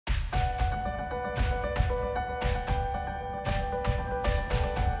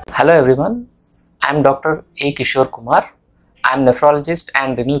Hello everyone, I am Dr. A. Kishore Kumar. I am nephrologist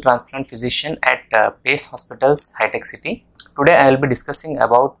and renal transplant physician at Pace Hospitals, High Tech City. Today I will be discussing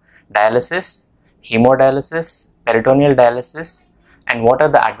about dialysis, hemodialysis, peritoneal dialysis, and what are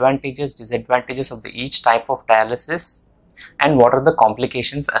the advantages, disadvantages of each type of dialysis, and what are the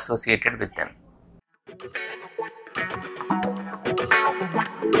complications associated with them.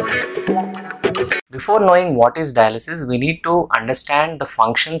 Before knowing what is dialysis, we need to understand the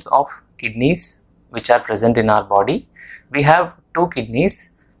functions of kidneys which are present in our body. We have two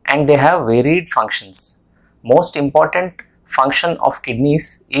kidneys and they have varied functions. Most important function of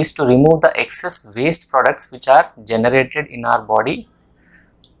kidneys is to remove the excess waste products which are generated in our body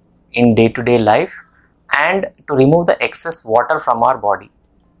in day-to-day life and to remove the excess water from our body.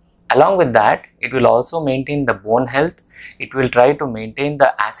 Along with that, it will also maintain the bone health, it will try to maintain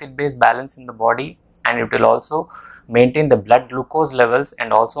the acid-base balance in the body, and it will also maintain the blood glucose levels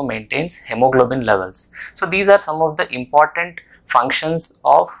and also maintains hemoglobin levels. So these are some of the important functions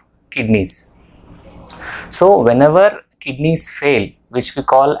of kidneys. So whenever kidneys fail, which we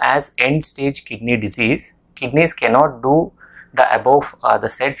call as end stage kidney disease, kidneys cannot do the above the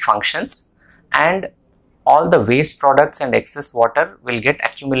said functions, and all the waste products and excess water will get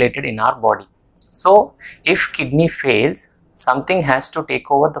accumulated in our body. So if kidney fails, something has to take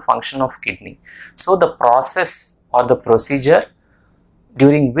over the function of kidney. So the process or the procedure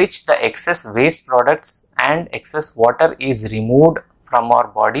during which the excess waste products and excess water is removed from our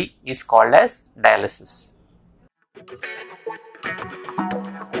body is called as dialysis.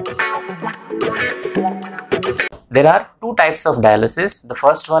 There are two types of dialysis. The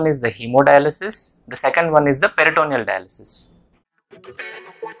first one is the hemodialysis, the second one is the peritoneal dialysis.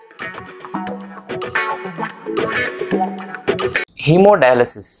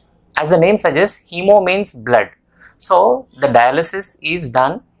 Hemodialysis, as the name suggests, hemo means blood. So the dialysis is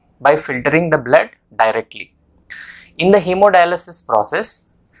done by filtering the blood directly. In the hemodialysis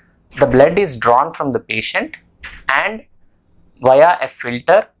process, the blood is drawn from the patient and via a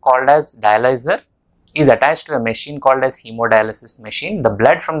filter called as dialyzer is attached to a machine called as hemodialysis machine. The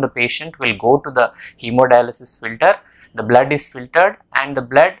blood from the patient will go to the hemodialysis filter, the blood is filtered, and the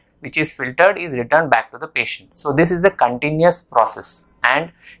blood which is filtered is returned back to the patient. So this is a continuous process,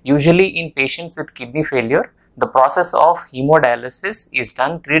 and usually in patients with kidney failure, the process of hemodialysis is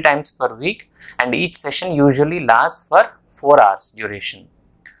done 3 times per week, and each session usually lasts for 4 hours duration.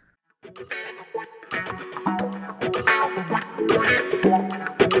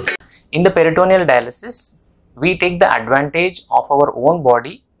 In the peritoneal dialysis, we take the advantage of our own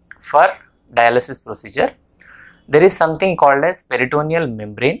body for dialysis procedure. There is something called as peritoneal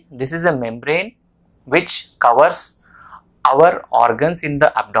membrane. This is a membrane which covers our organs in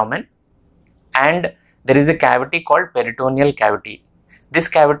the abdomen, and there is a cavity called peritoneal cavity. This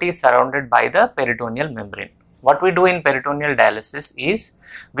cavity is surrounded by the peritoneal membrane. What we do in peritoneal dialysis is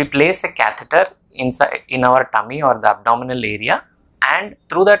we place a catheter inside in our tummy or the abdominal area, and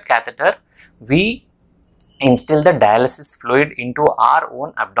through that catheter we instill the dialysis fluid into our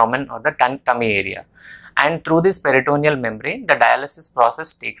own abdomen or the tummy area, and through this peritoneal membrane the dialysis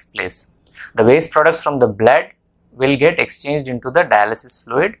process takes place. The waste products from the blood will get exchanged into the dialysis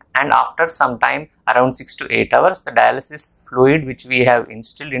fluid, and after some time, around 6 to 8 hours, the dialysis fluid which we have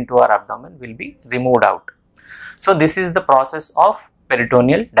instilled into our abdomen will be removed out. So this is the process of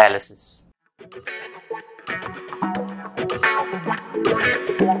peritoneal dialysis.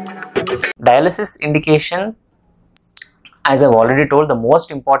 Dialysis indication, as I have already told, the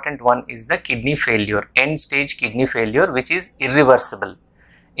most important one is the kidney failure, end stage kidney failure, which is irreversible.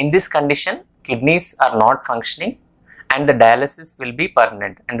 In this condition, kidneys are not functioning and the dialysis will be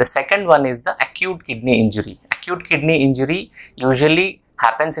permanent. And the second one is the acute kidney injury. Acute kidney injury usually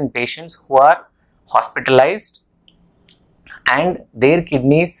happens in patients who are hospitalized and their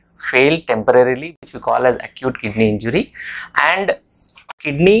kidneys fail temporarily, which we call as acute kidney injury, and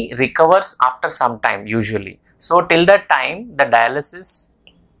kidney recovers after some time usually. So till that time, the dialysis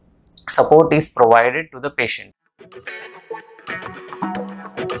support is provided to the patient.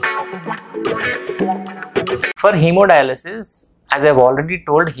 For hemodialysis, as I have already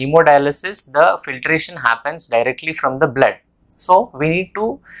told, hemodialysis, the filtration happens directly from the blood. So we need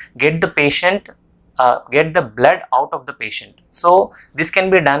to get the patient, get the blood out of the patient. So this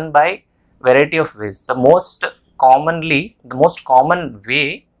can be done by variety of ways. The most common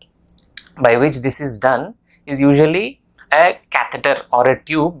way by which this is done is usually a catheter or a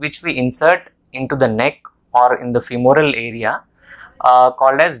tube which we insert into the neck or in the femoral area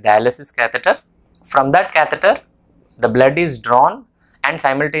called as dialysis catheter. From that catheter, the blood is drawn and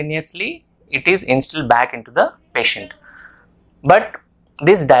simultaneously it is instilled back into the patient. But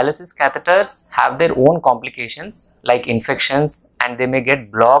these dialysis catheters have their own complications like infections, and they may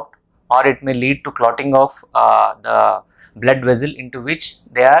get blocked, or it may lead to clotting of the blood vessel into which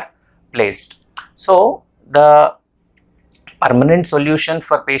they are placed. So the permanent solution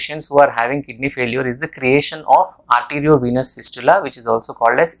for patients who are having kidney failure is the creation of arteriovenous fistula, which is also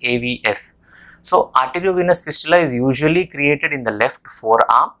called as AVF. So arteriovenous fistula is usually created in the left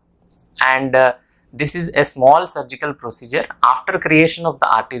forearm, and this is a small surgical procedure. After creation of the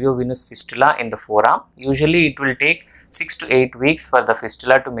arteriovenous fistula in the forearm, usually it will take 6 to 8 weeks for the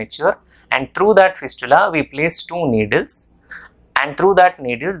fistula to mature, and through that fistula we place 2 needles, and through that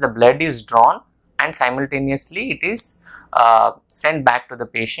needles the blood is drawn, and simultaneously it is sent back to the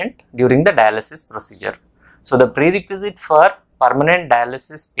patient during the dialysis procedure. So the prerequisite for permanent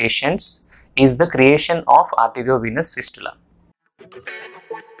dialysis patients is the creation of arteriovenous fistula.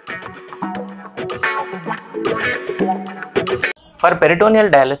 For peritoneal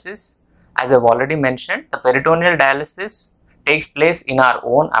dialysis, as I have already mentioned, the peritoneal dialysis takes place in our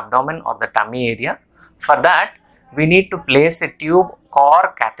own abdomen or the tummy area. For that, we need to place a tube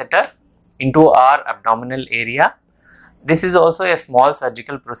or catheter into our abdominal area. This is also a small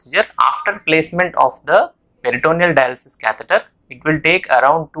surgical procedure. After placement of the peritoneal dialysis catheter, it will take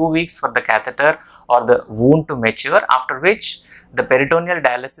around 2 weeks for the catheter or the wound to mature, after which the peritoneal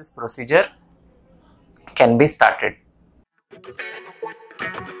dialysis procedure can be started.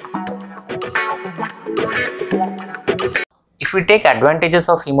 If we take advantages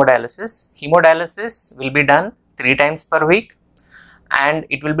of hemodialysis, hemodialysis will be done 3 times per week, and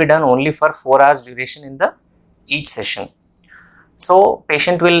it will be done only for 4 hours duration in the each session. So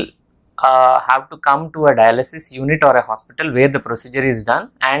patient will have to come to a dialysis unit or a hospital where the procedure is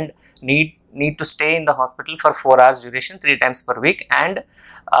done, and need to stay in the hospital for 4 hours duration 3 times per week, and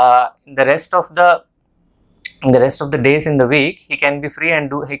in the rest of the days in the week he can be free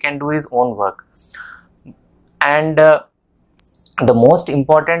and he can do his own work. And the most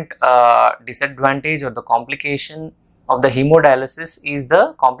important disadvantage or the complication of the hemodialysis is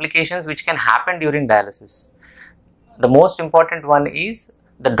the complications which can happen during dialysis. The most important one is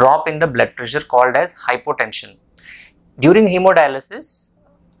the drop in the blood pressure called as hypotension. During hemodialysis,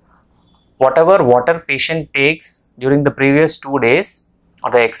 whatever water patient takes during the previous 2 days,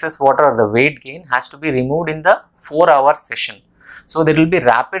 or the excess water or the weight gain, has to be removed in the 4-hour session. So there will be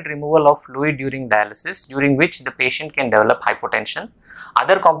rapid removal of fluid during dialysis, during which the patient can develop hypotension.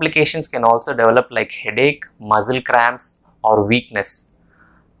 Other complications can also develop like headache, muscle cramps or weakness,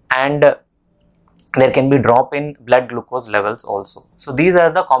 and there can be drop in blood glucose levels also. So these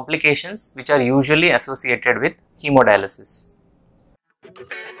are the complications which are usually associated with hemodialysis.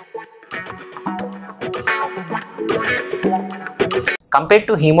 Compared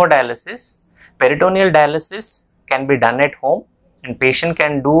to hemodialysis, peritoneal dialysis can be done at home, and patient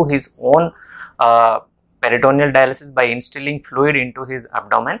can do his own peritoneal dialysis by instilling fluid into his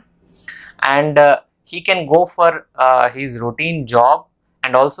abdomen, and he can go for his routine job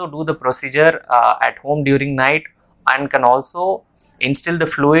and also do the procedure at home during night, and can also instill the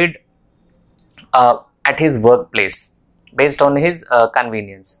fluid at his workplace based on his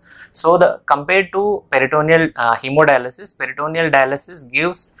convenience. So compared to peritoneal hemodialysis, peritoneal dialysis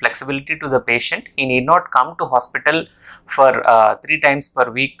gives flexibility to the patient. He need not come to hospital for 3 times per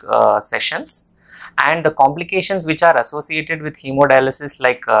week sessions, and the complications which are associated with hemodialysis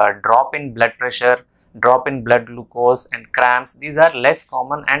like drop in blood pressure, drop in blood glucose and cramps, these are less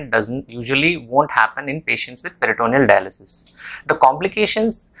common and won't happen in patients with peritoneal dialysis. The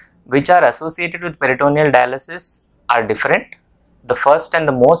complications which are associated with peritoneal dialysis are different. The first and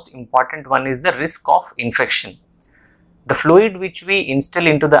the most important one is the risk of infection. The fluid which we instill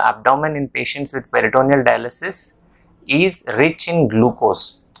into the abdomen in patients with peritoneal dialysis is rich in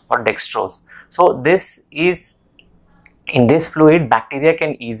glucose or dextrose. So in this fluid bacteria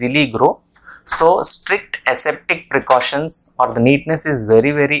can easily grow. So strict aseptic precautions or the neatness is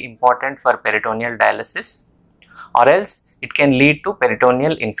very important for peritoneal dialysis, or else it can lead to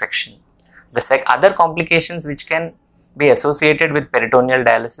peritoneal infection. The other complications which can be associated with peritoneal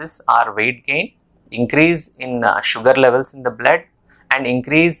dialysis are weight gain, increase in sugar levels in the blood, and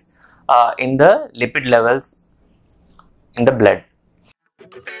increase in the lipid levels in the blood.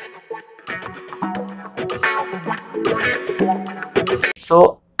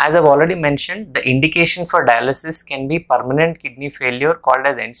 So as I have already mentioned, the indication for dialysis can be permanent kidney failure called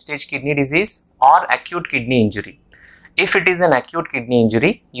as end-stage kidney disease or acute kidney injury. If it is an acute kidney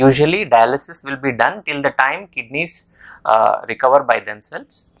injury, usually dialysis will be done till the time kidneys recover by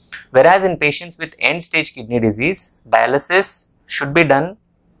themselves. Whereas in patients with end-stage kidney disease, dialysis should be done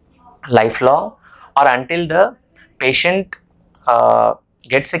lifelong or until the patient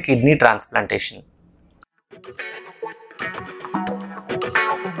gets a kidney transplantation.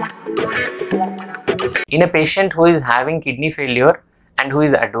 In a patient who is having kidney failure and who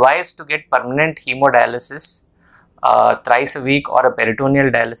is advised to get permanent hemodialysis thrice a week or a peritoneal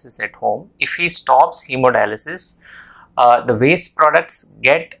dialysis at home, if he stops hemodialysis, the waste products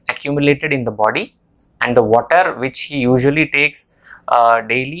get accumulated in the body, and the water which he usually takes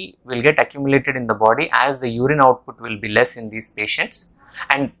daily will get accumulated in the body, as the urine output will be less in these patients,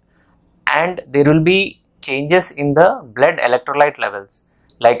 and there will be changes in the blood electrolyte levels,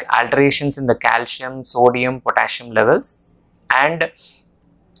 like alterations in the calcium, sodium, potassium levels, and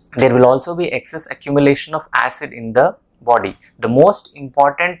there will also be excess accumulation of acid in the body. The most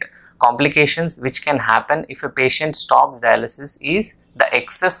important complications which can happen if a patient stops dialysis is the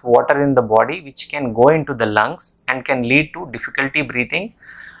excess water in the body, which can go into the lungs and can lead to difficulty breathing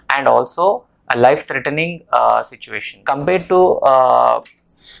and also a life-threatening situation. Compared to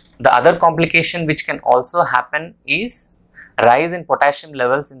the other complication which can also happen is rise in potassium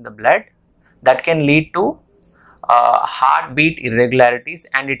levels in the blood, that can lead to heartbeat irregularities,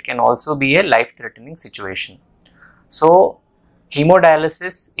 and it can also be a life-threatening situation. So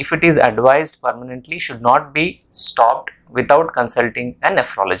hemodialysis, if it is advised permanently, should not be stopped without consulting a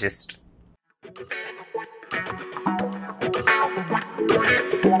nephrologist.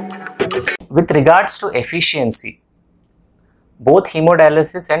 With regards to efficiency, both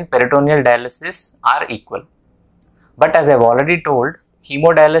hemodialysis and peritoneal dialysis are equal. But as I have already told,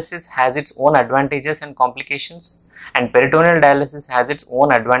 hemodialysis has its own advantages and complications, and peritoneal dialysis has its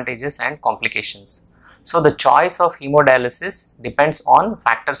own advantages and complications. So the choice of hemodialysis depends on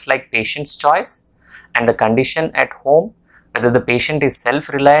factors like patient's choice and the condition at home, whether the patient is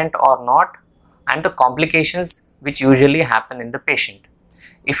self-reliant or not, and the complications which usually happen in the patient.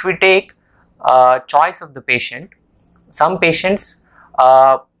 If we take choice of the patient, some patients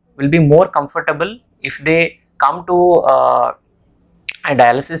will be more comfortable if they come to a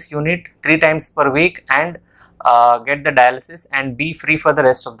dialysis unit 3 times per week and get the dialysis and be free for the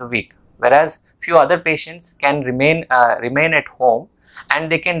rest of the week, whereas few other patients can remain at home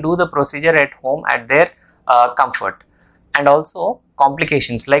and they can do the procedure at home at their comfort. And also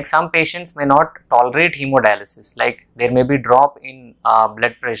complications, like some patients may not tolerate hemodialysis, like there may be drop in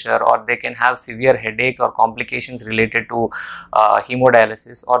blood pressure, or they can have severe headache or complications related to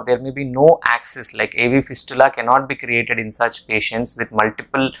hemodialysis, or there may be no access, like AV fistula cannot be created in such patients with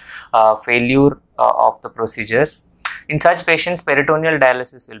multiple failure of the procedures. In such patients, peritoneal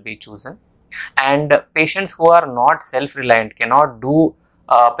dialysis will be chosen, and patients who are not self-reliant, cannot do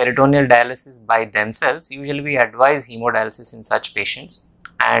peritoneal dialysis by themselves, usually we advise hemodialysis in such patients.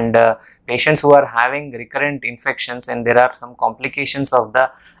 And patients who are having recurrent infections and there are some complications of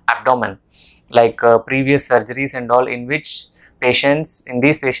the abdomen, like previous surgeries and all, in which patients, in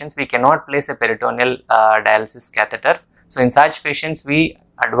these patients we cannot place a peritoneal dialysis catheter. So in such patients we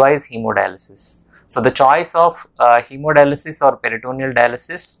advise hemodialysis. So the choice of hemodialysis or peritoneal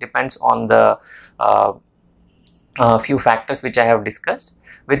dialysis depends on the few factors which I have discussed.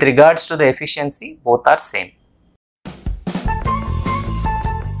 With regards to the efficiency, both are same.